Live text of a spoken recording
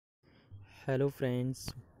Hello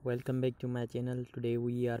friends, welcome back to my channel. Today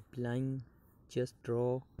we are playing Just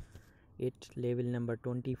Draw It level number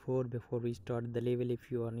 24. Before we start the level,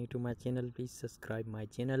 if you are new to my channel, please subscribe my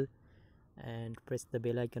channel and press the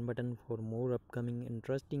bell icon button for more upcoming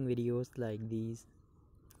interesting videos like these.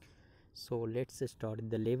 So let's start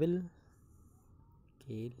the level.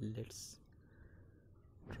 Okay, let's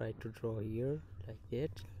try to draw here like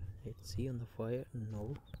that. Let's see on the fire.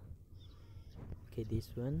 No. Okay, this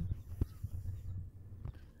one.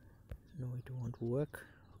 No, it won't work.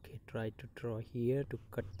 Okay, try to draw here to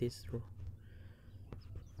cut this row.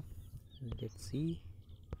 Let's see.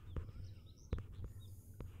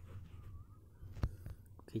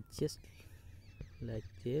 Okay, just like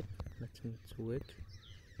that, nothing to work.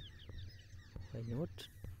 Why not?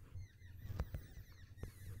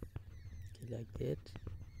 Okay, like that.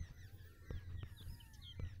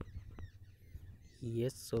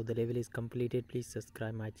 Yes, so the level is completed. Please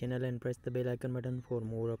subscribe my channel and press the bell icon button for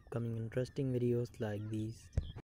more upcoming interesting videos like these.